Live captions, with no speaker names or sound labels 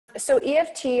So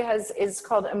EFT is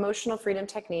called Emotional Freedom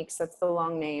Techniques. That's the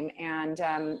long name.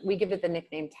 And we give it the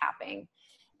nickname tapping.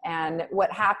 And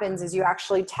what happens is you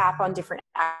actually tap on different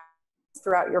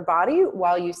throughout your body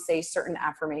while you say certain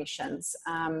affirmations.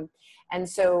 And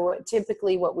so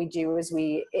typically what we do is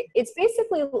it's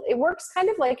basically, it works kind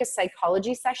of like a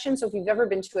psychology session. So if you've ever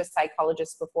been to a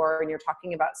psychologist before and you're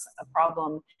talking about a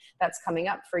problem that's coming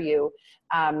up for you,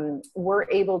 we're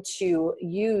able to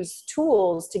use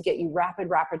tools to get you rapid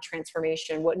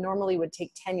transformation. What normally would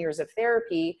take 10 years of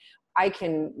therapy, I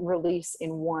can release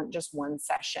in just one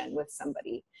session with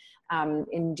somebody.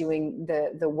 In doing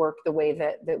the work the way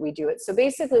that we do it. So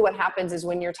basically what happens is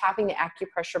when you're tapping the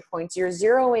acupressure points, you're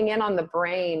zeroing in on the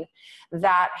brain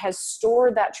that has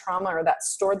stored that trauma or that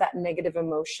stored that negative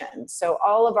emotion. So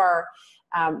all of our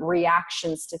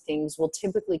reactions to things will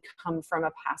typically come from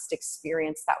a past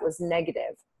experience that was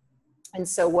negative. And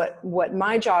so what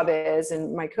my job is,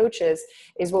 and my coaches,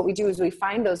 is what we do is we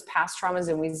find those past traumas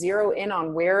and we zero in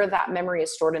on where that memory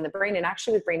is stored in the brain. And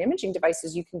actually with brain imaging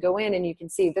devices, you can go in and you can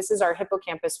see this is our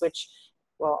hippocampus, which,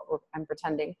 well, I'm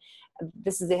pretending.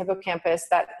 This is the hippocampus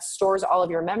that stores all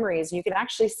of your memories. You can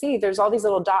actually see there's all these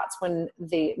little dots when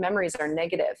the memories are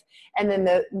negative. And then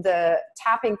the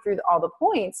tapping through all the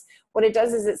points, what it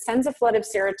does is it sends a flood of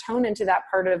serotonin to that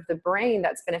part of the brain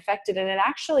that's been affected, and it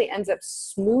actually ends up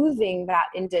smoothing that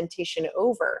indentation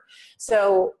over.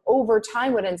 So over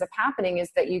time, what ends up happening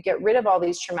is that you get rid of all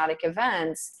these traumatic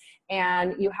events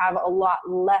and you have a lot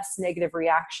less negative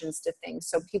reactions to things.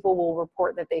 So people will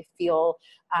report that they feel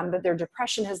that their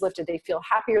depression has lifted. They feel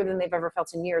happier than they've ever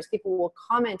felt in years. People will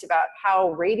comment about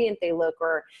how radiant they look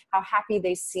or how happy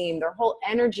they seem. Their whole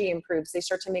energy improves. They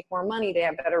start to make more money. They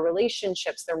have better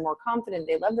relationships. They're more confident.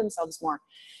 They love themselves more.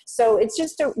 So it's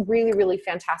just a really, really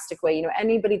fantastic way. You know,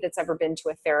 anybody that's ever been to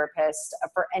a therapist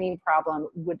for any problem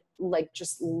would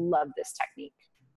just love this technique.